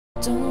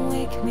Don't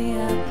wake me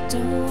up,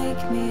 don't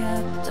wake me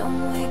up,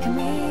 don't wake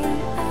me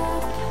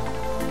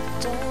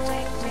up. Don't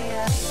wake me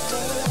up,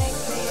 don't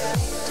wake me up,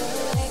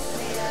 don't wake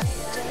me up,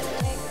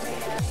 don't wake me up,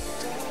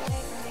 don't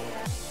wake me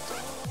up,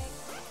 don't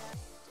wake me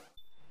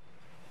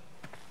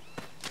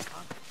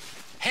up.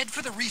 Head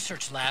for the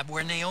research lab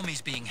where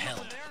Naomi's being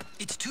held.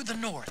 It's to the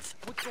north.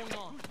 What's going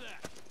on? Who's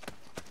that?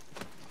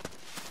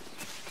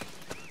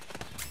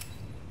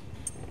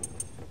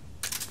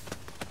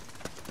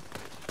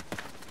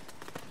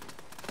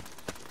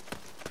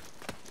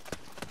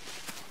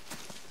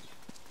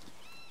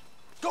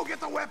 Go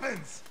get the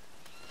weapons!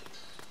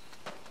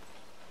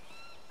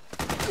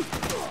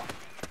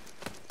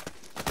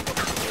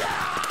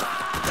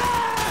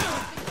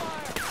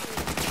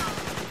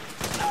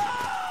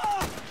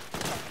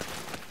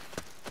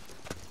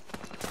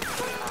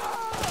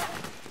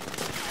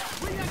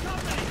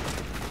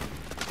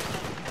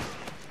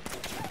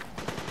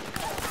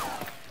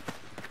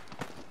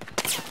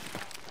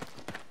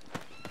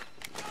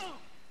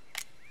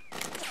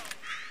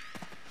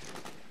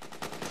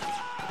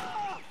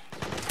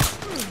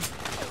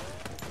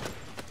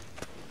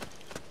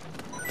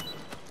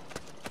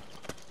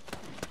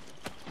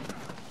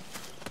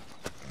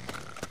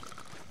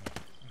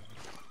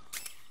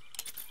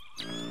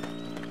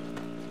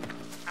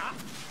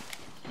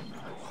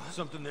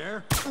 Something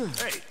there?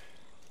 Hey,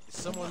 is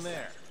someone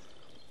there?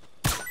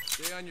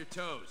 Stay on your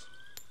toes.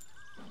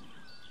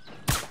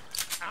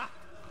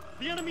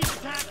 The enemy's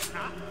attack!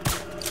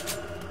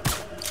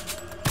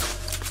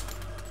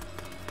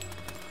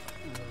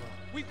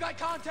 We've got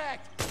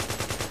contact!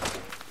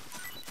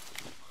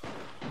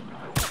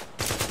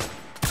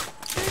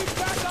 Steve,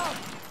 back up!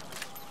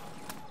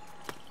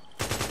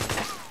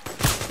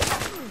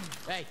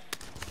 Hey.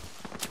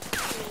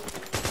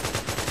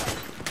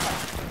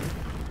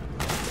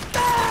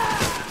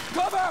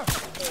 Cover!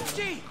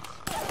 Gee!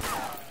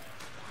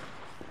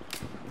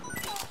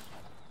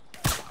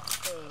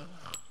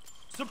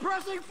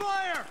 Suppressing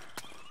fire!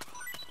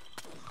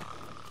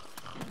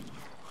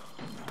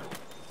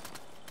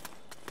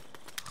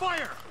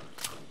 Fire!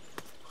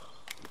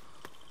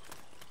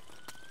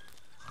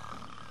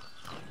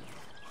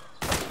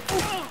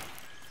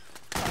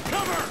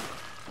 Cover!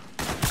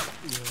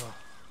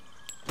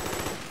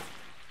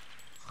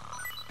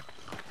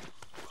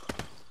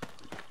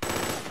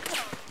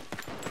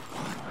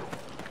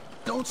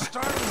 Don't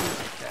start me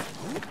like that.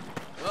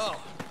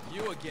 Oh,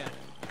 you again.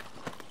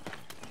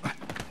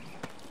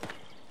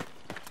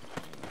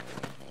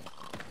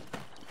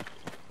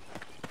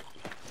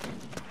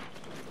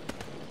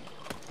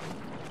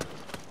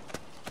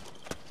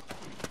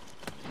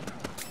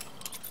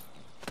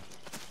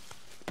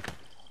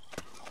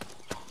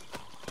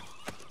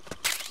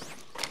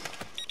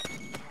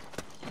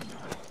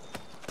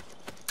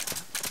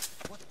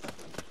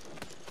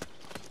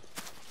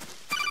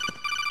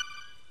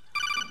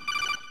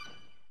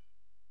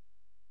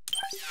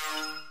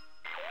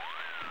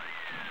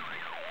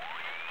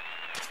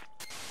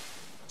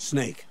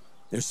 Snake,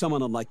 there's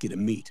someone I'd like you to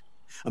meet.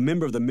 A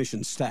member of the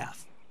mission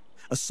staff.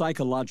 A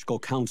psychological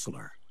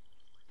counselor.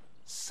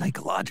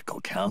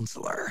 Psychological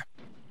counselor?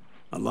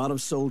 A lot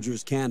of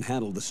soldiers can't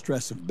handle the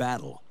stress of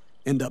battle,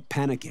 end up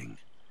panicking.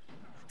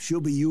 She'll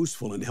be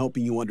useful in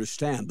helping you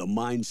understand the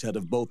mindset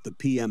of both the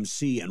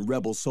PMC and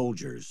rebel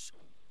soldiers.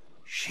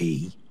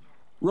 She?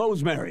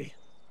 Rosemary.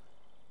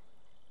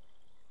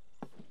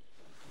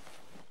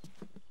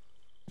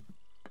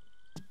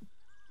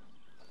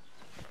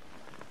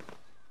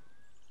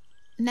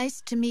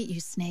 Nice to meet you,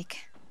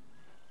 Snake.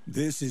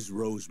 This is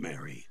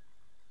Rosemary.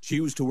 She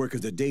used to work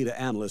as a data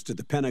analyst at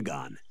the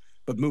Pentagon,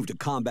 but moved to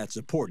combat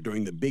support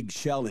during the Big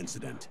Shell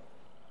incident.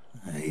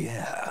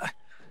 Yeah.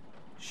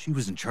 She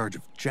was in charge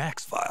of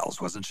Jack's files,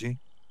 wasn't she?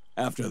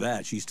 After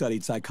that, she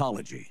studied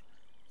psychology.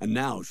 And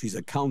now she's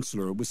a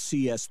counselor with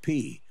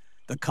CSP,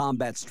 the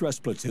Combat Stress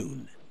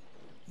Platoon.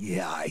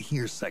 Yeah, I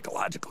hear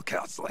psychological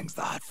counseling's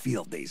the hot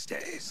field these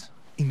days.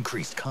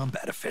 Increased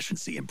combat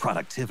efficiency and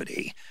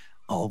productivity,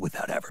 all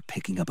without ever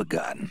picking up a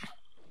gun.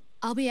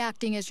 I'll be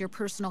acting as your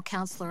personal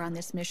counselor on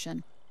this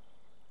mission.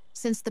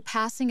 Since the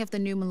passing of the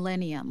new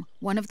millennium,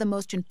 one of the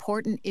most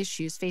important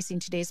issues facing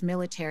today's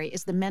military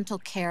is the mental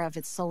care of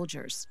its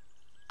soldiers.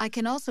 I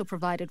can also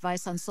provide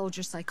advice on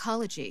soldier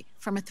psychology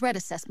from a threat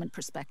assessment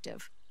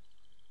perspective.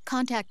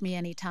 Contact me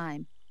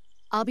anytime.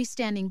 I'll be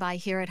standing by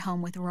here at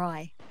home with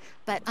Roy,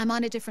 but I'm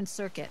on a different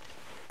circuit.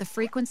 The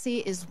frequency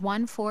is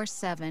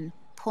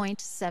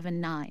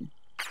 147.79.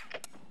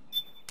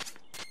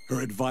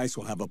 Her advice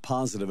will have a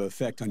positive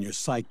effect on your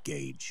psych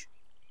gauge.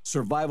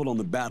 Survival on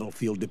the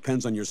battlefield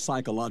depends on your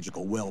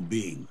psychological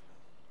well-being.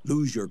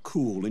 Lose your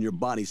cool and your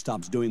body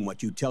stops doing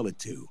what you tell it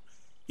to.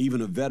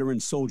 Even a veteran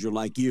soldier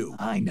like you.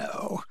 I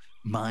know.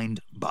 Mind,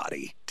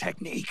 body,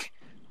 technique.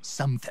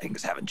 Some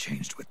things haven't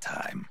changed with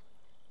time.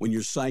 When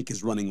your psych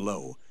is running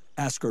low,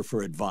 ask her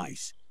for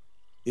advice.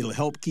 It'll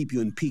help keep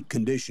you in peak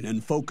condition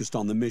and focused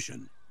on the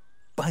mission.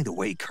 By the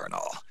way,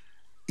 Colonel,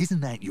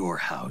 isn't that your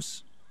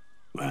house?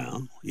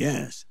 Well,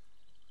 yes.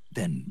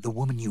 Then the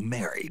woman you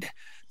married,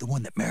 the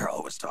one that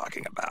Meryl was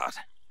talking about.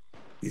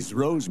 He's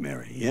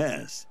Rosemary,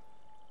 yes.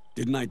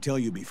 Didn't I tell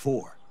you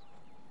before?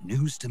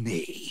 News to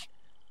me.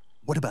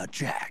 What about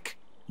Jack?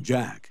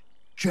 Jack?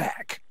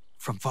 Jack,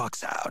 from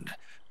Foxhound.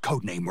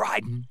 Codename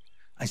Ryden.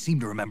 I seem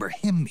to remember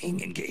him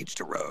being engaged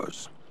to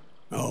Rose.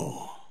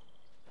 Oh.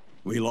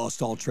 We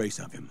lost all trace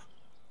of him.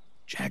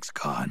 Jack's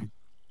gone.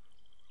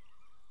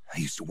 I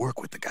used to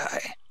work with the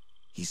guy.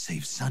 He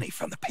saved Sonny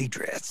from the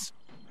Patriots.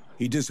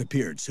 He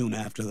disappeared soon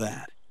after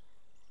that.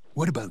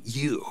 What about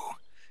you?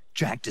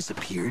 Jack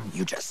disappeared and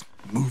you just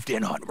moved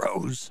in on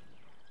Rose?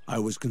 I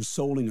was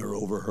consoling her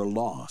over her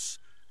loss,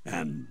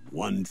 and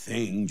one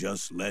thing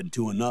just led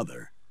to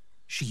another.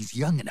 She's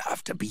young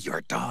enough to be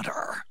your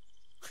daughter.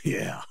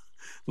 Yeah,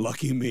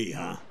 lucky me,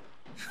 huh?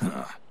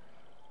 Huh.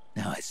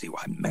 Now I see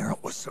why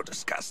Meryl was so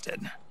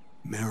disgusted.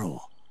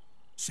 Meryl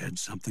said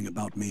something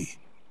about me.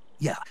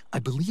 Yeah, I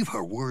believe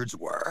her words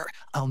were,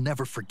 "I'll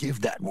never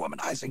forgive that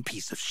womanizing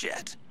piece of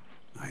shit."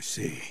 I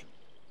see.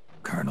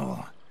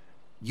 Colonel,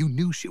 you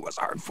knew she was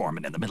our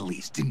informant in the Middle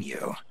East, didn't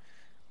you?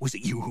 Was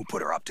it you who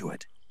put her up to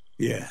it?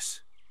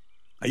 Yes.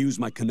 I used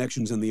my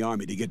connections in the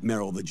army to get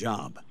Meryl the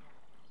job.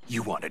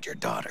 You wanted your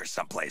daughter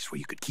someplace where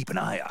you could keep an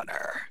eye on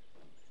her.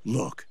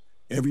 Look,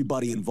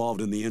 everybody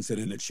involved in the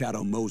incident at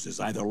Shadow Moses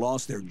either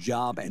lost their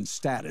job and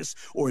status,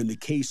 or in the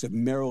case of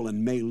Meryl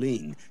and Mei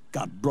Ling,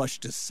 got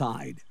brushed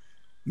aside.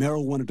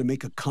 Meryl wanted to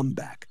make a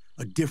comeback,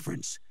 a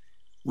difference.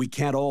 We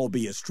can't all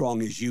be as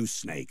strong as you,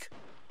 Snake.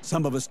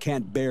 Some of us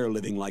can't bear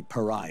living like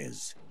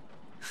pariahs.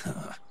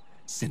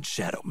 Since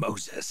Shadow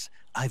Moses,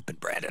 I've been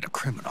branded a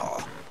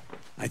criminal.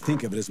 I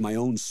think of it as my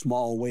own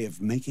small way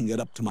of making it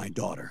up to my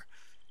daughter.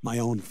 My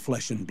own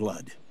flesh and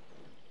blood.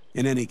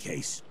 In any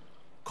case,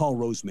 call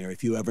Rosemary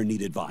if you ever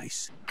need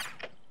advice.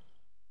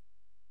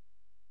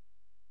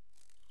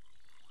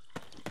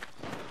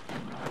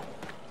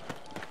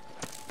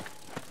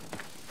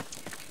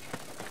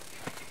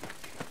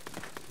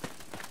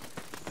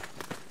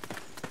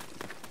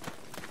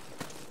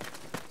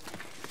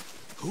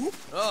 Who?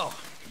 Oh,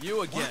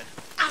 you again.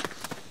 Ah!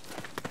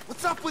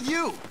 What's up with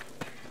you?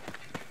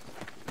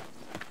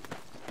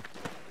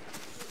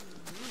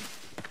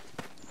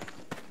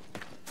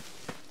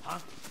 Huh?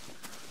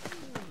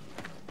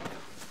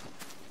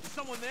 Is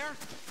someone there?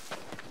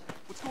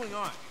 What's going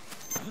on?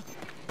 Huh?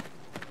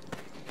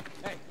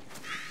 Hey.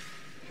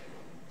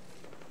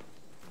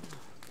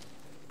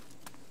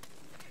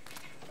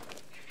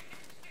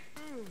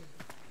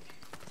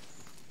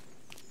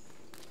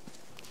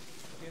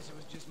 Guess it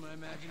was just my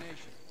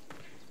imagination.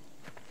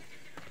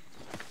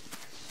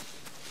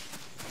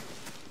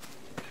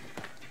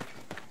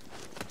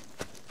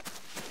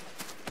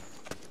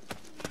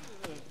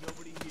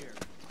 Nobody here.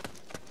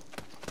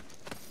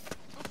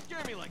 Don't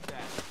scare me like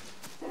that.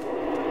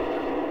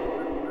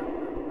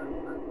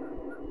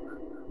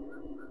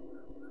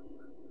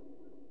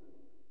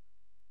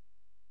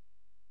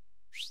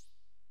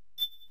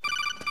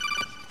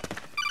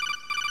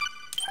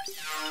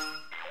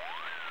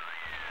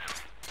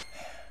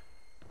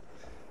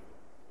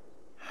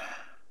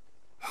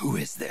 Who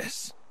is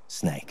this?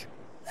 Snake.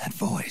 That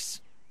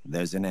voice.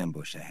 There's an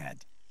ambush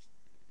ahead.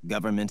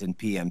 Government and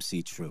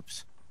PMC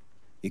troops.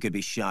 You could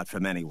be shot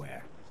from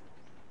anywhere.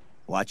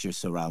 Watch your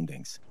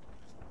surroundings.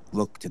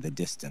 Look to the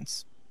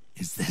distance.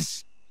 Is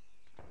this...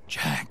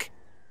 Jack?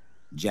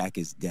 Jack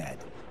is dead.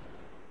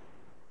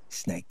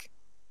 Snake.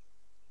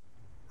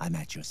 I'm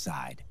at your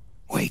side.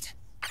 Wait.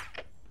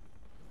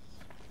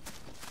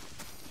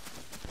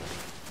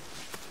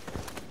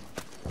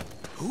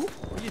 Who?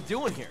 What are you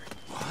doing here?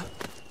 What?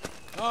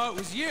 Oh, it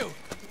was you.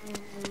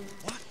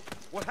 What?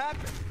 What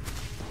happened?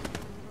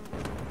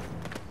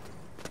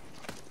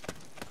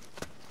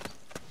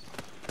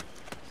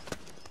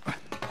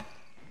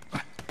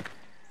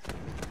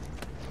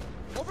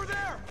 Over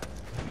there!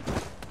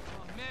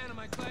 Oh man, am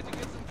I glad to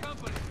get some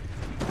company.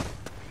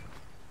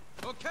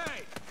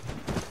 Okay.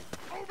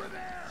 Over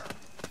there!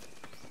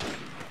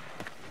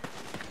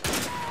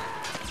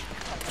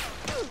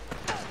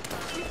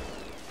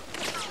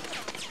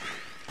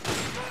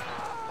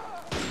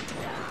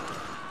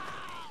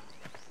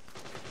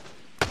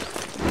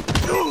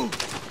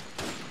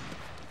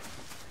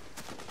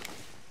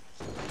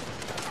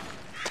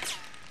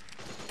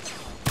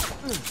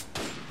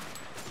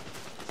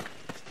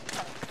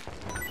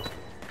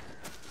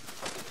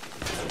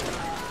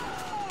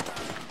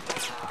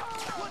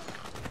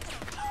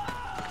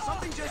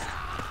 Something just...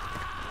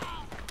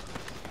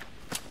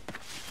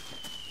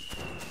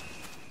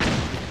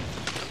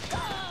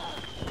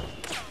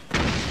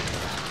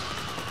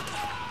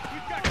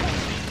 We've got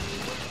company.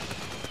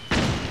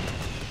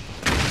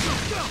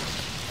 Go!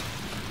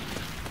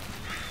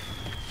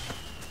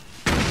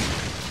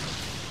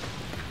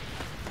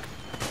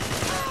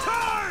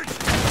 Charge!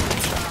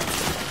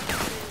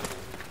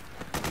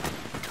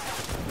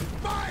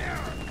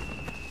 Fire!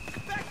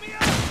 Back me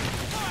up!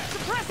 Fire!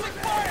 Suppressing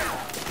fire!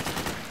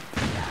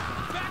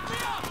 Back me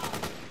up!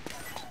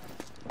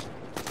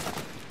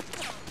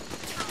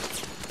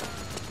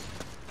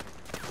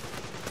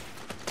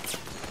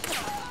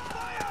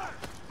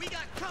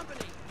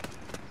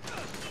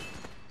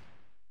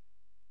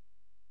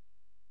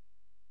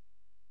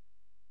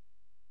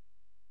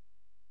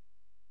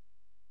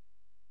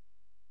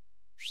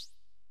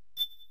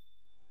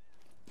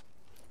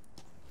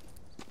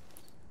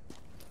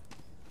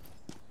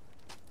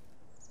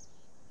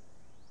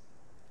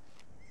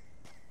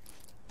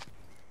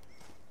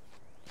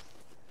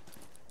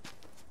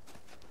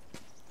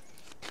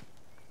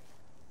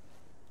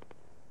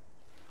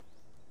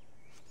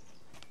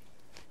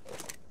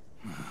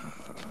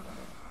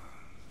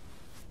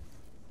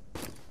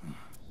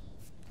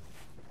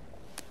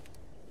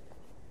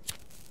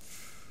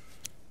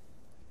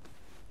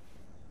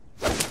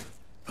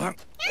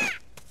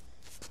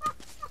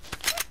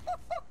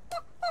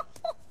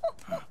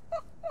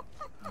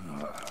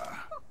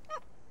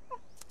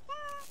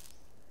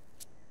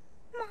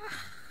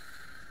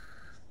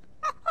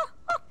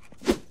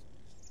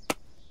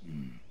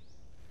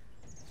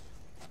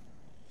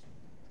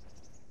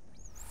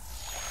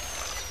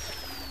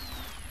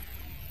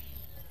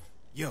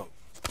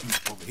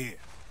 over here.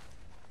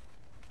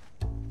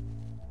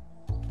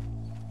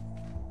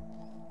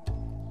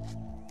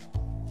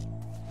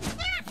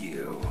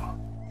 You.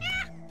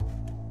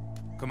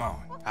 Come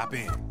on, hop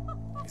in.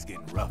 It's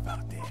getting rough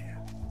out there.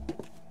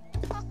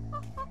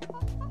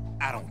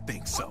 I don't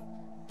think so.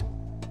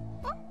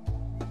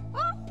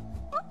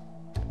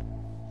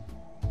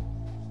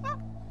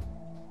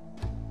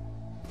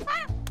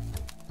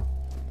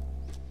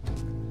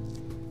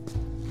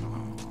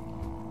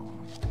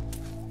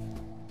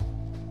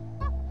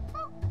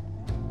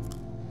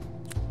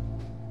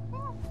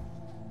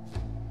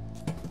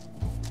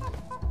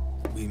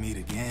 We meet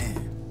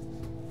again.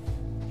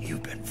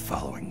 You've been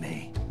following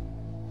me.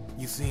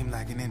 You seem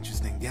like an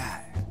interesting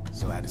guy,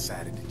 so I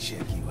decided to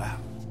check you out.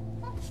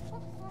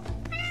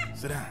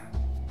 Sit down.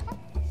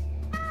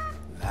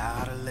 A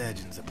lot of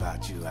legends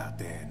about you out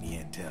there in the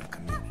intel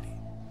community,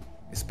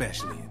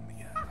 especially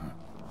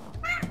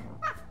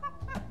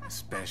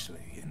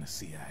in the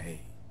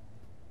CIA.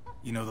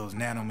 You know those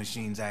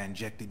nanomachines I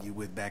injected you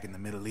with back in the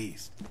Middle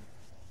East?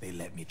 They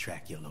let me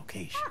track your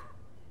location.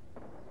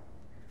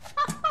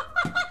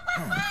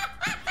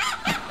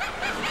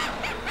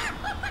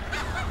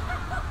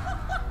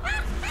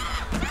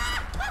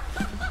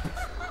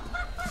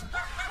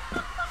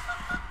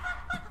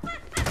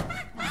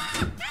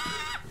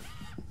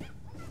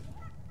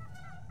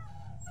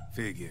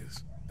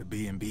 Figures. The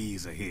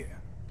B&Bs are here.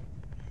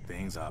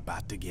 Things are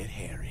about to get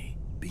hairy.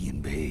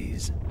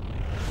 B&Bs.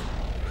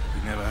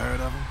 You never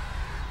heard of them?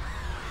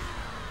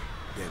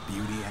 They're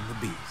Beauty and the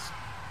Beast.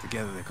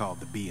 Together they're called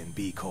the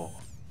B&B Corps.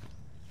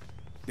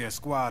 They're a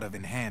squad of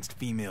enhanced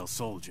female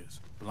soldiers,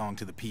 belong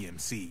to the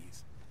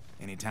PMCs.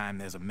 Anytime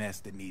there's a mess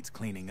that needs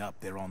cleaning up,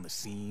 they're on the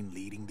scene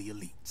leading the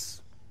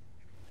elites.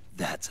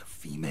 That's a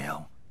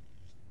female.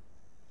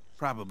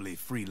 Probably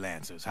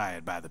freelancers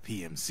hired by the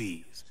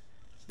PMCs.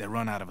 They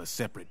run out of a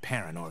separate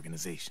parent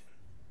organization.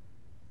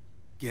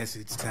 Guess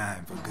it's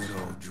time for good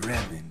old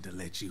Drebin to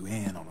let you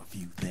in on a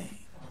few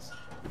things.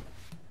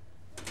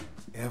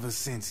 Ever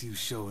since you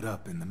showed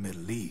up in the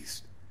Middle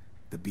East,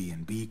 the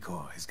B&B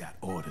Corps has got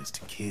orders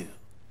to kill.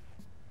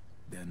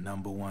 Their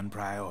 #1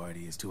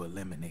 priority is to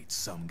eliminate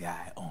some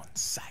guy on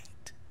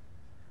sight.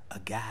 A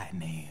guy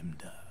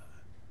named,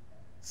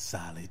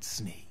 Solid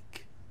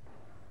Snake.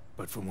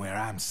 But from where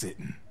I'm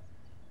sitting,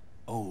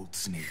 Old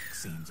Snake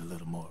seems a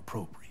little more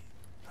appropriate.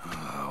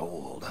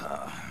 Old,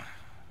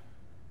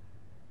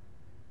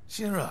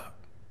 Cheer up.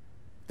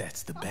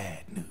 That's the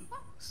bad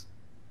news.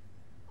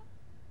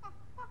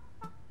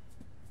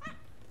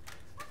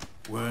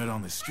 Word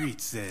on the street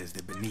says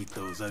that beneath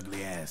those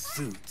ugly-ass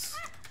suits,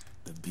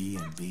 the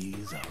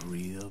B&Bs are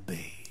real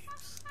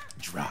babes.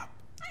 Drop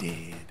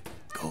dead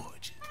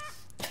gorgeous.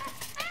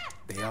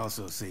 They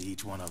also say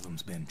each one of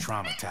them's been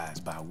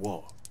traumatized by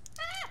war.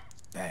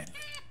 Badly.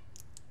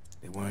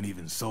 They weren't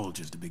even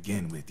soldiers to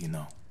begin with, you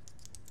know.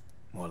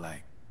 More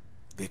like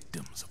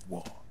victims of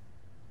war.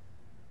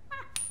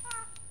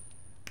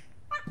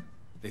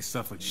 They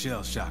suffered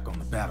shell shock on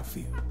the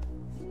battlefield.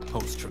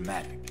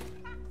 Post-traumatic.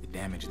 It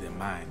damaged their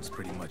minds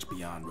pretty much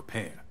beyond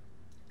repair.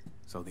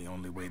 So the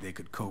only way they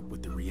could cope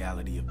with the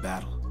reality of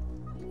battle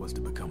was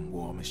to become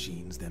war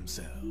machines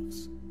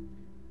themselves.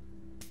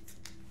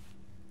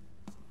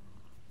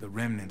 The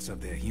remnants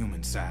of their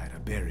human side are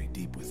buried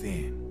deep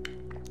within.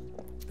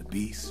 The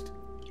beast,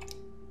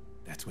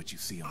 that's what you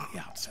see on the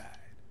outside.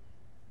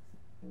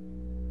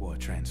 War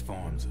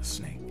transforms a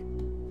snake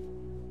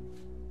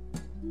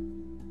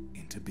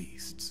into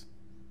beasts.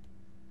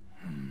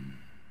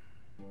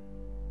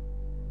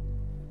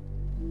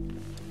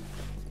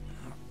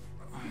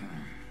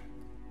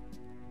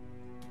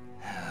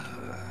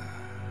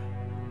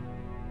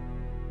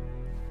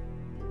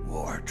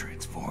 War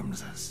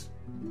transforms us.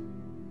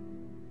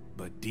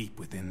 But deep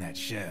within that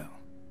shell,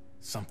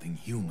 something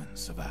human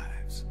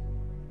survives.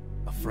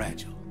 A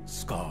fragile,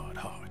 scarred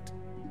heart.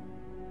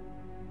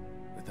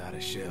 Without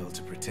a shell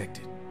to protect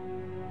it,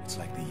 it's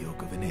like the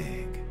yolk of an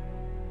egg.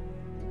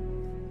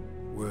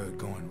 Word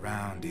going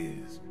round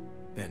is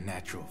their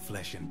natural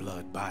flesh and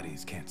blood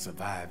bodies can't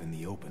survive in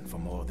the open for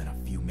more than a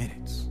few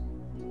minutes.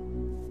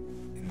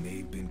 And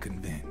they've been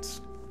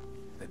convinced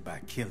that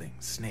by killing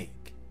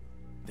Snake,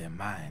 their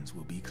minds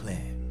will be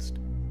cleansed.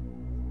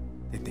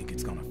 They think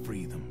it's gonna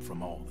free them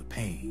from all the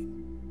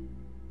pain,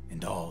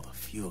 and all the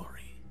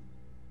fury,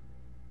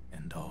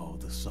 and all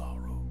the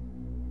sorrow.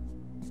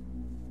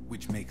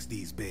 Which makes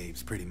these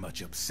babes pretty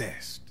much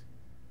obsessed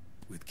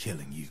with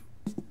killing you.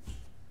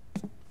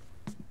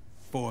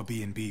 4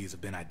 B&Bs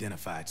have been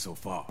identified so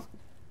far.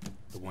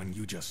 The one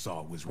you just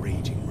saw was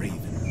Raging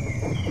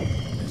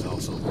Raven. There's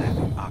also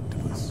Laughing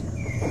Octopus,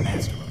 the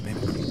master of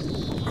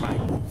mimicry,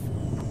 Crying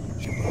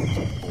Wolf. She runs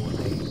on 4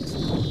 legs.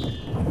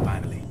 And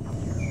finally,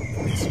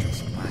 the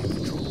mistress of mind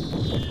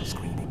control,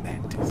 Screaming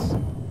Mantis.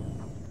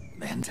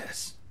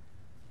 Mantis?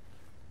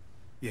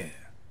 Yeah.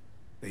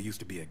 There used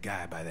to be a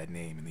guy by that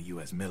name in the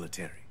US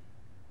military.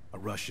 A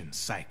Russian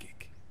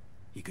psychic.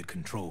 He could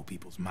control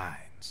people's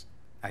minds.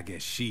 I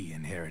guess she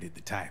inherited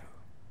the title.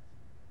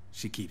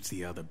 She keeps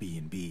the other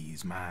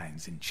B&B's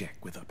minds in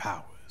check with her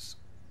powers.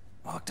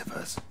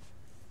 Octopus?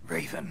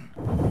 Raven.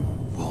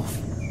 Wolf.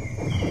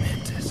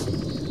 Mantis.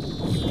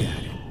 You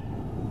got it.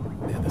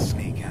 They're the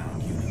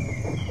Snakehound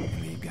unit,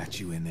 and they've got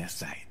you in their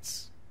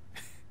sights.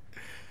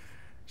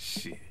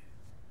 Shit.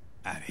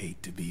 I'd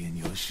hate to be in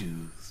your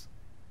shoes.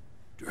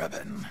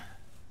 Drebin.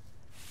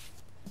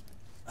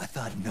 I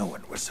thought no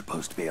one was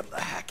supposed to be able to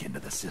hack into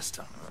the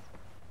system.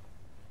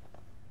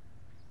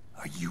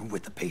 Are you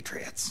with the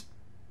Patriots?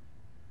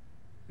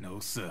 No,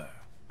 sir.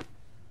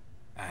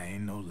 I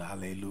ain't no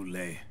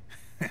lale-lule.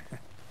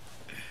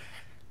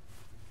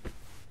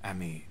 I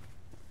mean,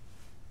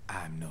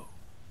 I'm no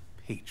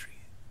patriot.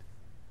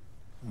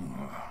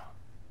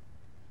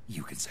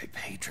 You can say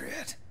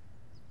patriot.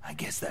 I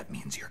guess that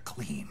means you're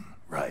clean,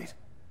 right?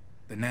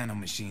 The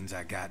nanomachines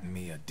I got in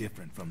me are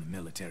different from the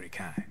military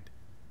kind.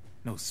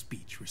 No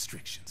speech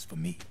restrictions for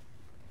me.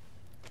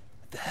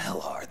 What the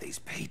hell are these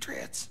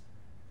Patriots?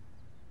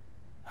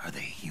 Are they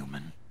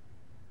human?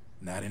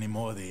 Not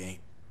anymore, they ain't.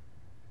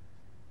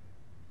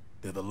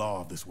 They're the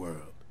law of this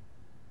world,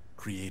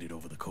 created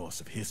over the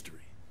course of history.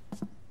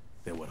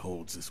 They're what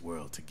holds this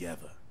world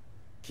together,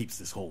 keeps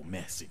this whole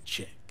mess in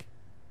check.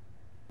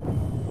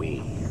 We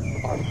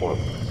are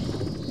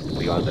formless.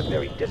 We are the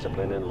very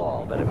discipline and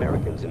law that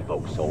Americans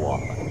invoke so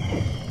often.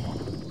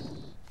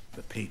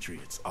 The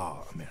Patriots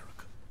are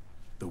America,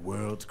 the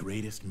world's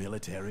greatest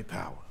military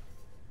power.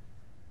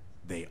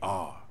 They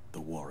are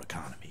the war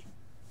economy,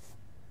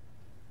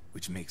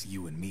 which makes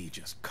you and me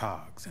just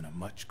cogs in a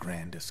much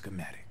grander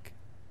schematic.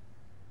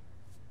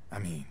 I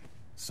mean,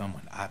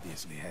 someone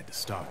obviously had to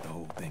start the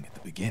whole thing at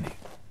the beginning,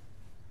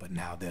 but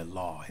now their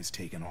law has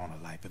taken on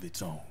a life of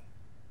its own.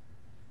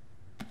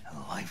 A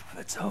life of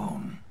its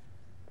own?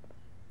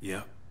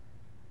 Yep.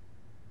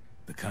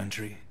 The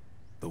country,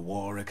 the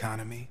war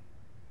economy,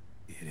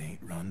 it ain't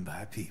run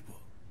by people.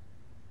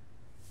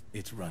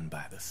 It's run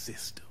by the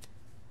system.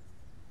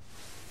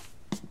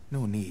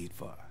 No need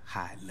for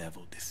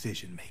high-level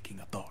decision-making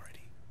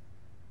authority.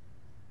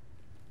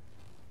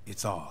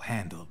 It's all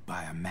handled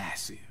by a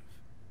massive,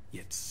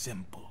 yet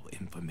simple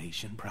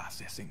information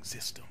processing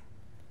system.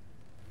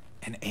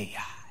 An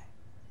AI.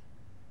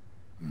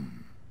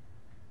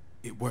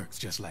 It works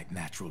just like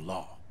natural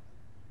law.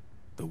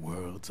 The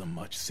world's a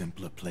much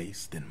simpler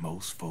place than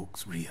most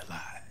folks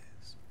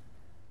realize.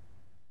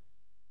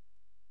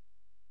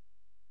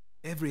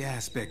 Every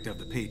aspect of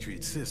the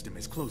Patriot system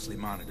is closely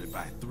monitored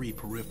by 3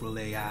 peripheral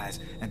AIs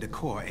and a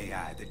core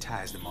AI that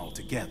ties them all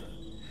together.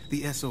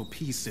 The SOP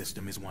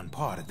system is one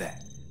part of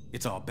that.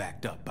 It's all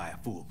backed up by a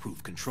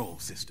foolproof control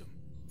system.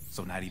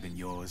 So not even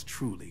yours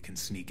truly can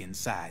sneak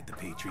inside the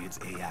Patriots'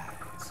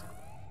 AIs.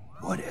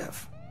 What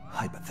if,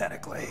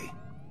 hypothetically,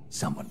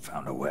 someone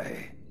found a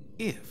way?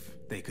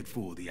 If they could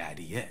fool the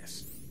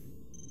IDS.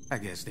 I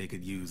guess they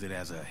could use it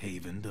as a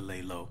haven to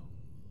lay low.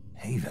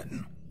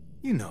 Haven?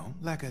 You know,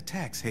 like a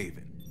tax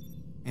haven.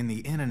 In the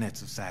internet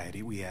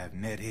society, we have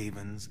net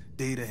havens,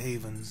 data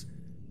havens.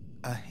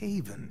 A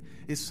haven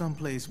is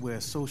someplace where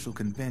social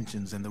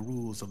conventions and the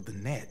rules of the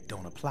net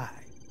don't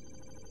apply.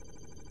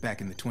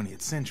 Back in the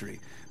 20th century,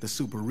 the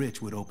super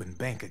rich would open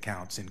bank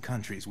accounts in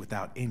countries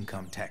without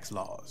income tax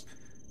laws.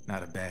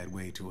 Not a bad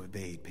way to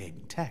evade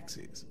paying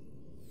taxes.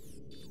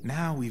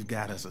 Now we've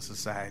got us a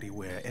society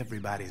where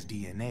everybody's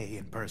DNA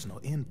and personal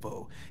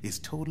info is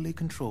totally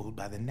controlled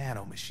by the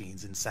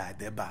nanomachines inside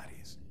their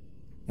bodies.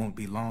 Won't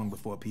be long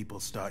before people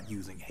start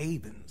using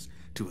havens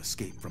to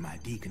escape from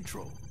ID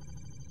control.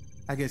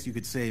 I guess you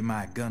could say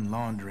my gun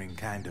laundering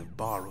kind of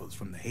borrows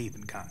from the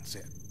haven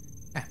concept,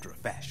 after a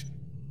fashion.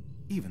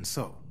 Even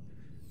so,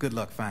 good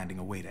luck finding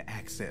a way to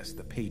access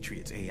the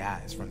Patriots'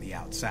 AIs from the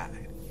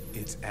outside.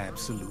 It's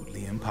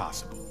absolutely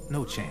impossible.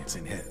 No chance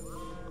in hell.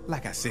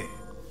 Like I said,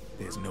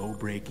 there's no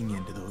breaking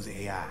into those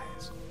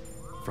AIs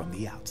from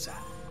the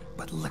outside.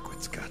 But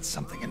Liquid's got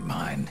something in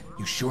mind.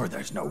 You sure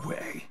there's no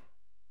way?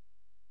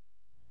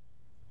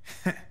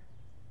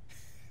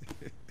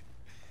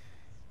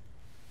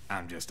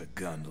 I'm just a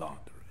gun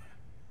launderer.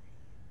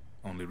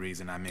 Only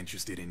reason I'm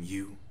interested in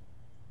you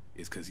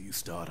is because you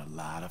start a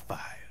lot of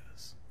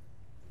fires.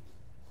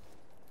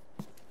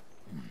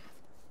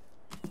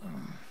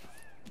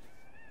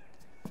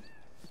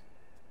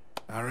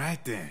 All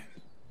right then.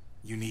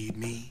 You need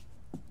me?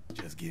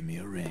 Just give me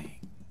a ring.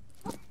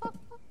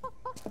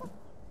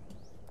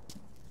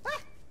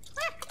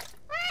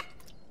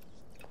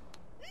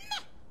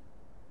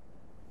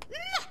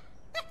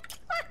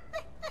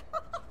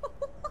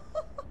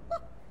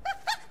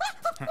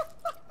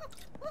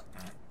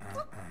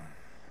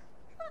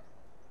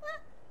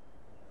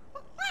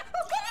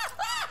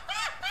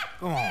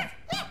 Go on.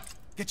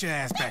 Get your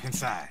ass back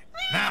inside.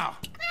 Now!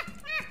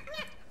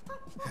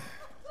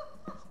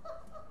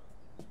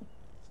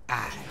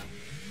 I